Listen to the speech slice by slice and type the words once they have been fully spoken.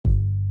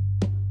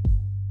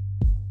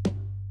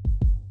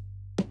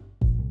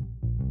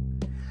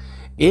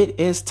It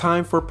is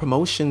time for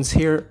promotions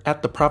here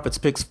at the Profits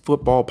Picks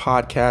Football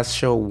Podcast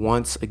Show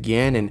once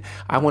again. And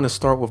I want to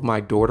start with my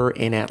daughter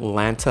in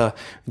Atlanta,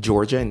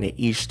 Georgia, in the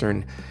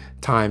Eastern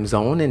time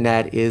zone. And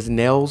that is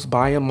Nails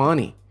by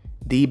Amani,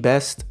 the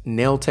best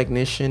nail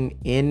technician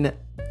in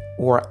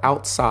or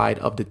outside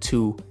of the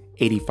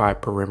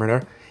 285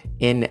 perimeter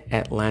in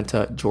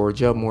Atlanta,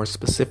 Georgia, more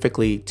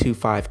specifically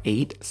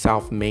 258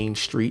 South Main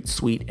Street,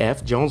 Suite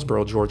F,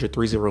 Jonesboro, Georgia,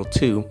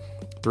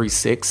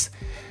 30236.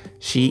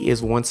 She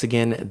is once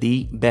again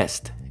the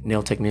best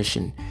nail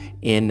technician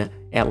in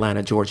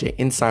Atlanta, Georgia,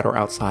 inside or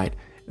outside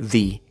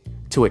the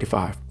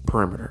 285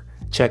 perimeter.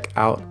 Check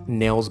out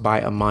Nails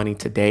by Amani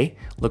today.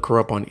 Look her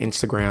up on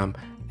Instagram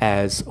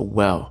as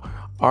well.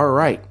 All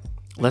right,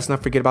 let's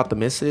not forget about the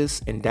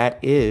missus, and that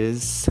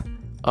is,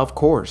 of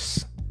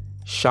course,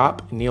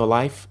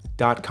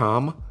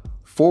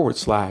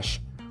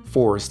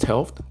 shopneolife.com/Forest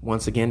Health.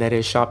 Once again, that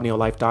is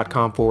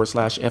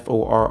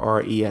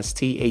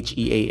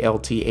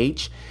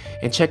shopneolife.com/FORRESTHEALTH.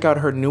 And check out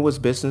her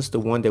newest business, the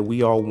one that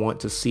we all want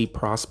to see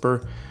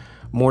prosper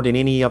more than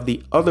any of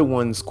the other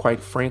ones,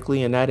 quite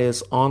frankly, and that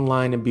is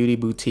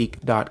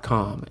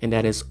onlinebeautyboutique.com. And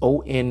that is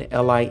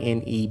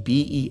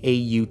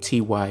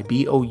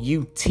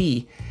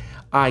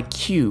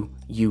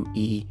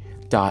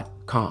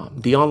onlinebeautyique.com.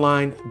 The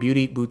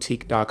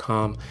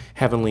onlinebeautyboutique.com,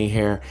 Heavenly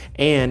Hair.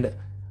 And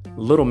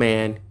little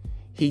man,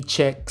 he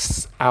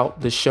checks out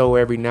the show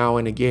every now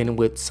and again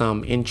with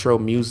some intro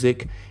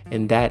music,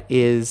 and that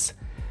is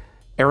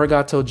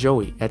Arigato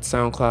Joey at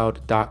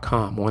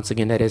SoundCloud.com. Once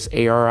again, that is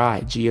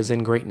ARIG as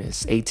in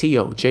greatness,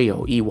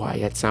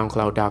 ATOJOEY at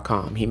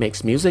SoundCloud.com. He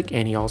makes music,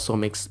 and he also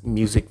makes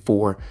music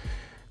for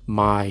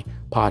my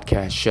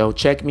podcast show.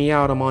 Check me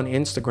out. I'm on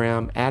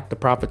Instagram at the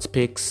Profits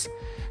Picks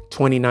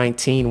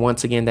 2019.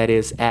 Once again, that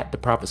is at the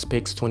Profits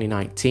Picks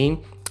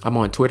 2019. I'm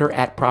on Twitter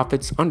at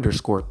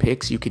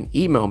Profits_Picks. You can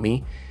email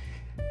me,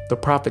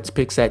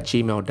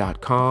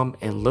 theprofitspicks@gmail.com,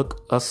 and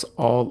look us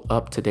all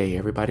up today.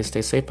 Everybody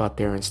stay safe out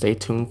there and stay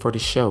tuned for the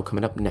show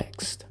coming up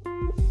next.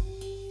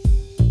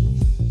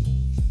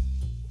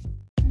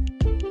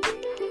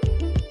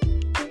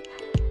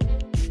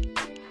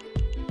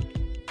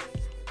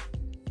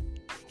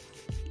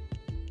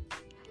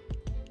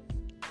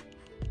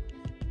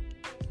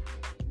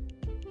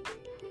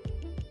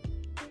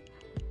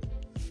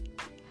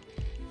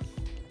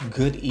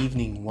 Good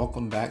evening.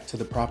 Welcome back to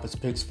the Profits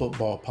Picks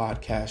Football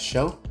Podcast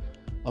Show,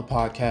 a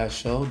podcast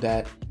show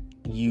that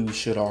you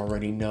should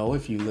already know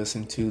if you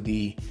listen to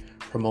the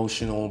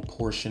promotional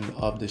portion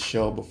of the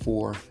show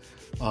before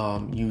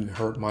you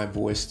heard my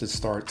voice to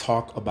start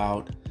talking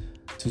about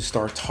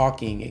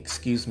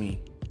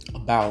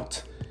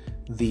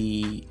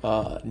the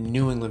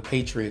New England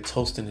Patriots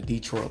hosting the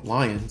Detroit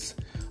Lions.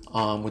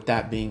 With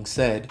that being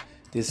said,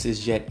 this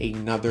is yet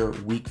another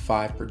Week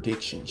 5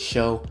 prediction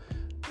show.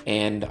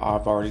 And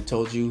I've already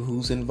told you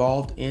who's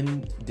involved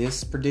in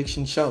this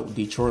prediction show.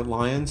 Detroit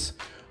Lions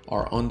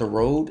are on the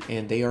road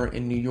and they are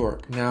in New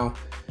York. Now,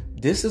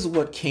 this is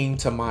what came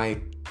to my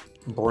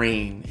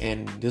brain,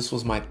 and this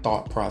was my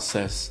thought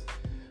process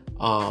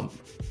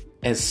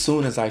as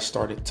soon as I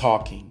started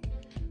talking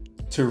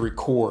to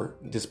record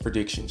this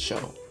prediction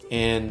show.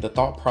 And the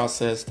thought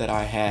process that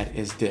I had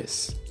is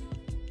this.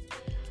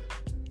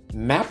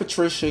 Matt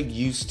Patricia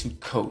used to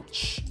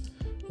coach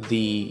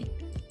the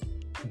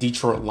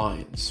Detroit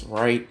Lions,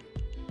 right?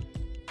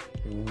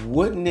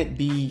 Wouldn't it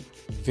be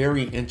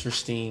very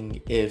interesting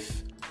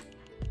if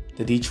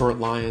the Detroit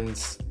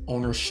Lions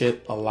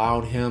ownership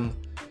allowed him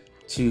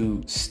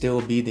to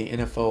still be the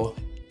NFL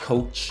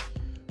coach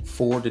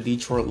for the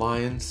Detroit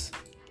Lions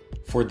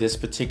for this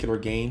particular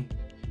game?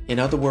 In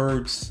other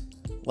words,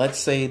 let's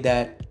say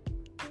that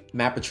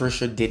Matt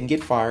Patricia didn't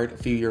get fired a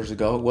few years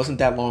ago. It wasn't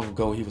that long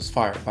ago he was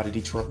fired by the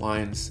Detroit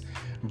Lions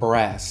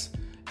brass.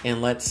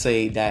 And let's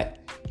say that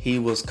he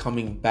was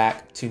coming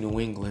back to New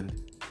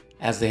England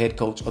as the head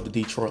coach of the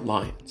Detroit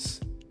Lions.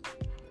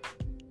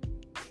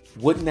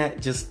 Wouldn't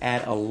that just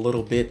add a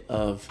little bit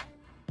of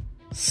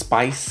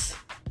spice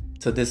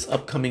to this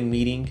upcoming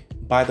meeting?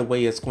 By the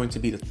way, it's going to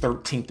be the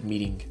 13th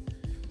meeting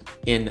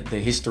in the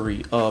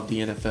history of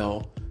the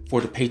NFL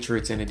for the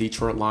Patriots and the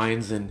Detroit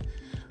Lions. And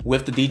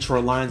with the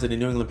Detroit Lions and the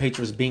New England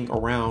Patriots being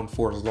around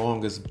for as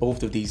long as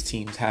both of these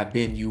teams have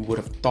been, you would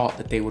have thought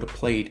that they would have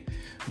played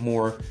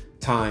more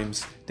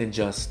times than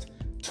just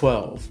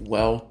 12.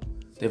 Well,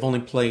 they've only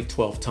played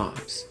 12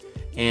 times.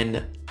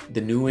 And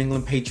the New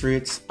England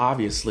Patriots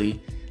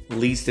obviously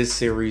leads this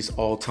series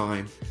all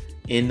time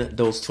in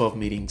those 12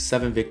 meetings,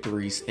 7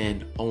 victories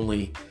and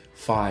only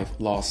 5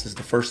 losses.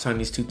 The first time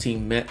these two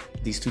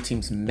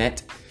teams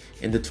met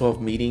in the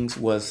 12 meetings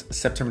was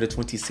September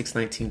 26,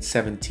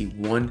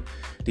 1971.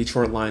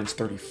 Detroit Lions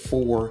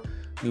 34,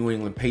 New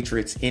England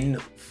Patriots in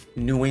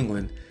New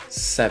England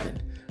 7.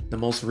 The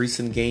most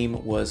recent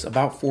game was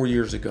about 4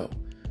 years ago,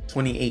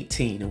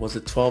 2018. It was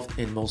the 12th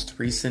and most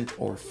recent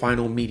or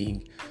final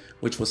meeting,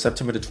 which was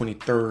September the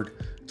 23rd,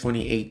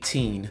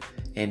 2018.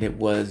 And it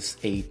was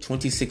a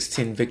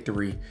 26-10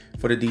 victory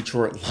for the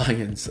Detroit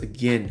Lions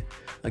again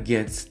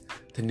against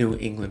the New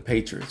England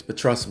Patriots. But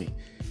trust me,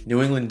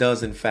 New England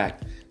does, in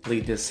fact,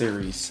 lead this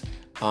series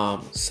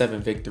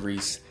 7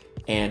 victories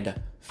and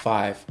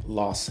 5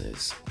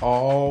 losses.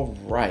 All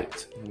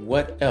right.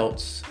 What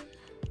else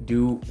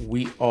do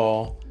we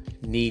all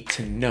need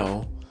to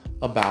know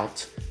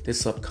about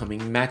this upcoming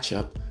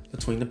matchup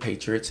between the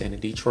Patriots and the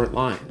Detroit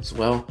Lions?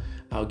 Well,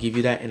 I'll give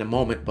you that in a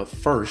moment. But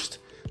first,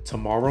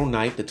 tomorrow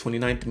night, the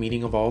 29th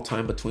meeting of all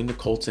time between the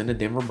Colts and the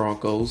Denver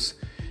Broncos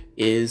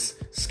is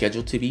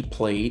scheduled to be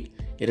played.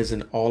 It is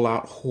an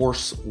all-out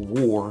horse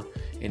war,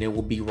 and it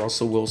will be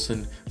Russell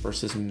Wilson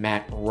versus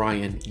Matt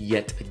Ryan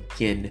yet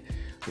again.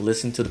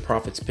 Listen to the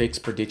Prophet's Picks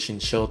prediction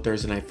show,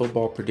 Thursday Night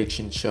Football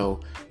prediction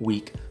show,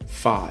 week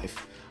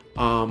 5.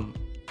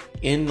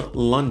 In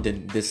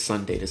London this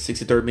Sunday, the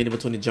 63rd meeting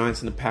between the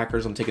Giants and the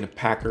Packers. I'm taking the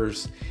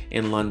Packers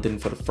in London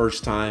for the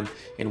first time.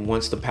 And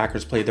once the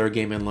Packers play their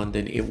game in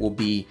London, it will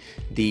be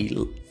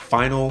the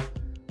final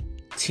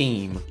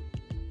team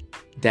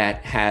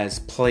that has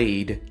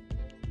played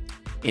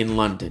in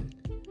London.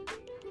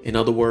 In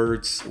other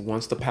words,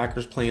 once the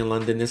Packers play in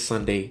London this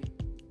Sunday,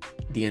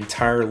 the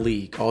entire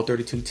league, all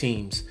 32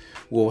 teams,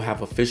 will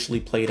have officially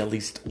played at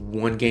least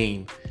one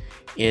game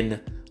in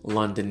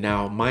London.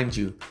 Now, mind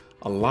you,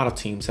 a lot of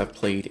teams have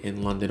played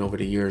in London over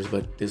the years,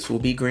 but this will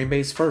be Green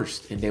Bay's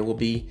first, and they will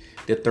be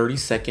the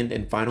 32nd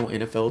and final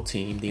NFL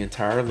team. The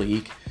entire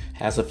league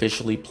has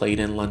officially played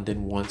in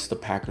London once the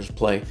Packers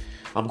play.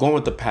 I'm going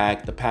with the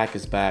Pack. The Pack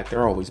is back.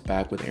 They're always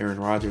back with Aaron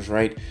Rodgers,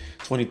 right?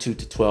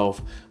 22-12.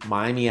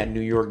 Miami at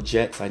New York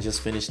Jets. I just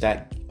finished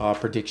that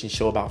prediction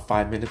show about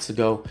 5 minutes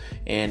ago,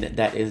 and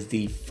that is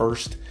the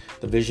first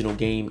divisional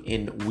game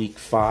in week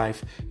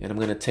 5. And I'm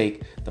going to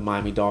take the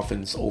Miami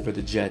Dolphins over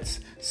the Jets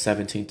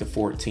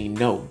 17-14.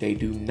 No, they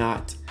do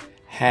not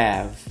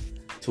have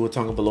Tua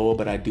Tagovailoa,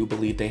 but I do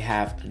believe they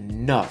have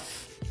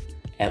enough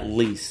at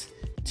least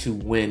to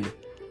win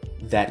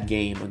that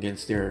game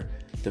against their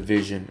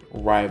division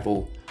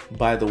rival.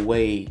 By the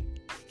way,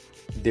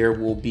 there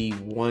will be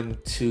 1,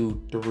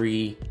 2,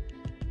 3,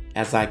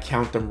 as I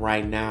count them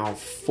right now,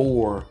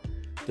 4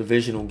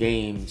 divisional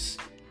games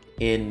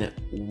in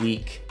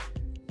week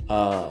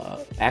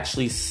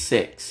actually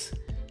 6.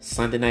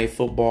 Sunday Night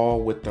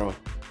Football with the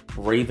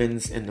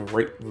Ravens and the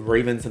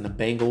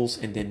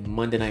Bengals, and then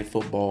Monday Night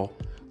Football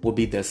will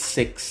be the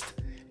 6th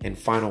and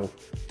final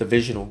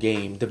divisional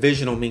game.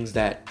 Divisional means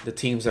that the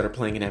teams that are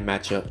playing in that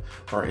matchup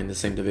are in the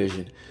same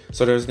division.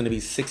 So there's going to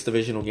be 6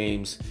 divisional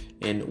games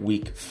in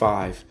week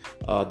 5.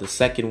 The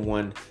second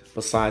one,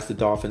 besides the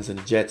Dolphins and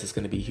the Jets, is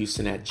going to be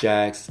Houston at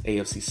Jags,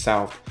 AFC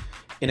South.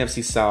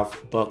 NFC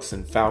South, Bucks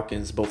and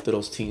Falcons. Both of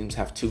those teams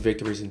have 2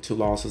 victories and 2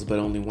 losses, but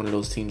only one of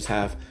those teams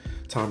have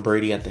Tom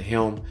Brady at the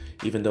helm,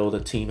 even though the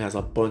team has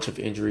a bunch of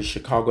injuries.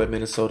 Chicago at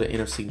Minnesota,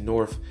 NFC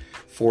North,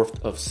 4th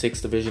of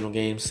 6 divisional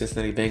games.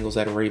 Cincinnati Bengals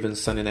at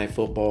Ravens, Sunday Night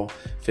Football,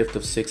 5th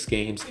of 6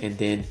 games. And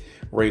then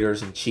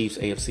Raiders and Chiefs,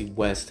 AFC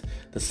West,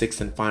 the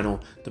 6th and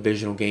final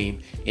divisional game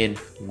in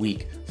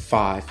week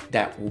 5.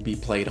 That will be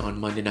played on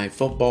Monday Night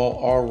Football.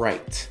 All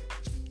right.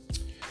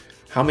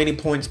 How many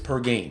points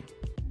per game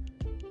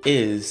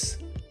is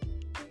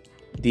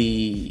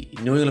the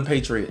New England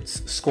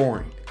Patriots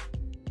scoring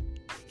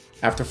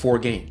after 4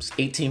 games?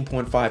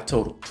 18.5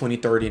 total,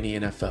 23rd in the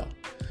NFL.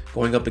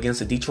 Going up against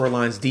the Detroit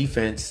Lions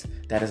defense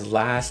that is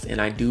last,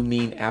 and I do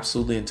mean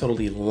absolutely and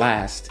totally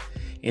last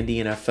in the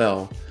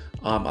NFL,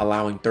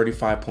 allowing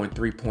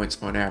 35.3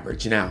 points on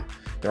average. Now,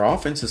 their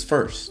offense is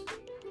first.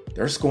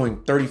 They're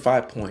scoring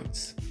 35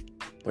 points,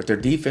 but their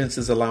defense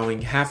is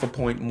allowing half a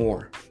point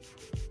more.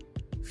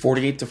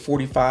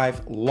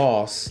 48-45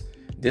 loss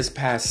this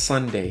past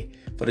Sunday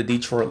for the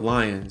Detroit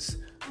Lions.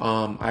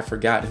 I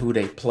forgot who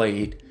they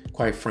played.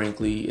 Quite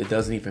frankly, it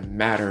doesn't even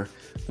matter.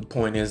 The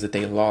point is that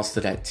they lost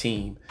to that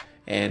team.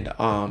 And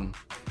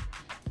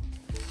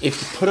if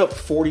you put up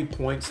 40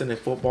 points in a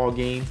football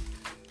game,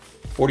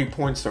 40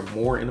 points or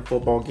more in a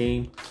football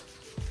game,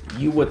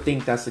 you would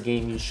think that's a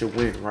game you should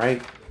win,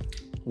 right?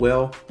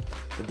 Well,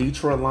 the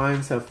Detroit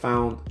Lions have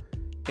found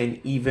an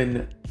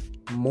even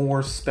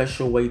more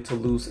special way to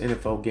lose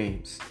NFL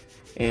games.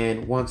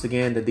 And once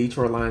again, the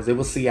Detroit Lions, it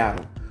was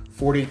Seattle.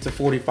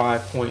 40-45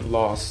 point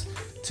loss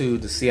to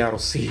the Seattle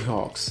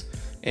Seahawks.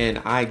 And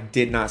I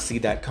did not see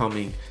that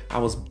coming. I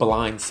was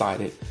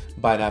blindsided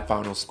by that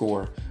final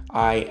score.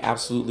 I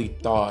absolutely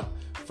thought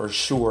for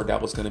sure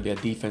that was going to be a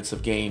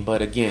defensive game.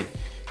 But again,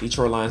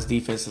 Detroit Lions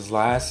defense is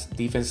last.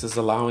 Defense is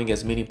allowing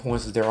as many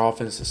points as their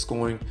offense is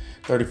scoring.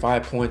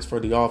 35 points for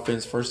the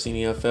offense, first in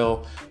the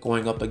NFL,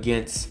 going up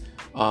against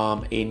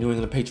a New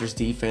England Patriots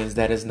defense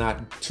that is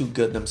not too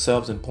good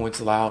themselves in points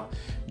allowed.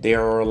 They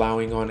are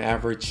allowing on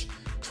average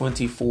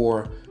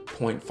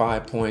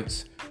 24.5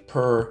 points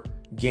per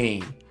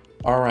game.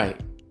 All right.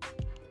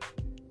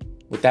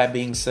 With that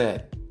being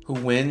said, who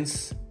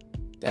wins?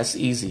 That's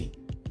easy.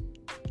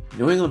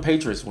 New England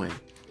Patriots win.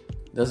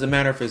 Doesn't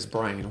matter if it's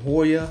Brian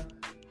Hoyer,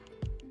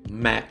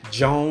 Matt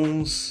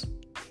Jones,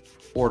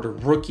 or the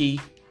rookie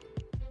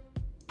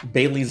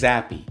Bailey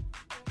Zappi.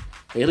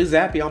 Bailey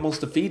Zappi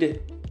almost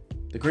defeated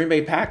the Green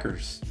Bay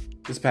Packers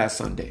this past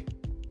Sunday.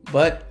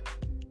 But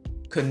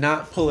could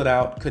not pull it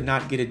out, could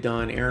not get it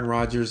done. Aaron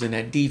Rodgers and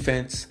that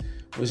defense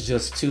was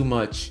just too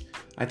much.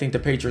 I think the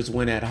Patriots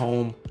win at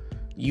home.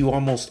 You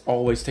almost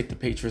always take the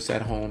Patriots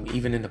at home,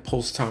 even in the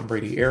post-Tom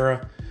Brady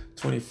era.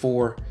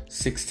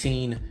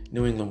 24-16,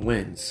 New England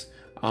wins.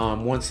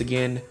 Once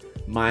again,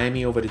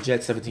 Miami over the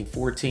Jets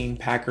 17-14.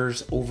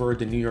 Packers over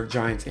the New York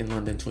Giants in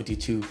London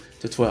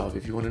 22-12.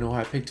 If you want to know how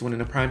I picked to win in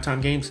the primetime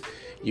games,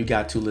 you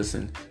got to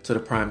listen to the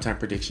primetime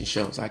prediction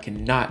shows. I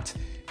cannot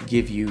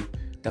give you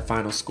the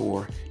final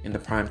score in the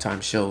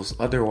primetime shows.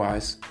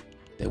 Otherwise,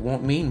 they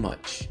won't mean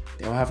much.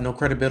 They'll have no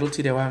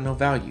credibility. They'll have no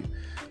value.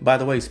 By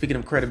the way, speaking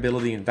of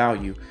credibility and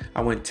value,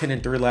 I went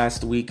 10-3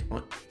 last week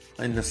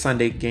in the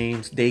Sunday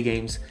games, day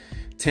games.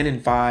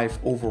 10-5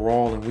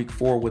 overall in week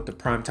 4 with the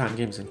primetime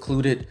games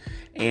included.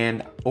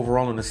 And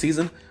overall in the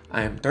season,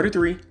 I am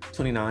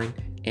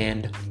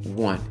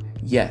 33-29-1.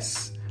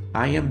 Yes,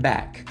 I am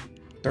back.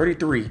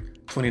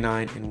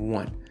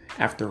 33-29-1.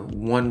 After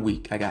 1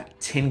 week, I got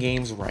 10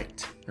 games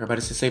right.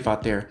 Everybody stay safe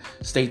out there.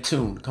 Stay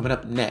tuned. Coming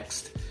up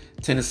next,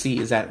 Tennessee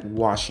is at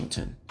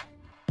Washington.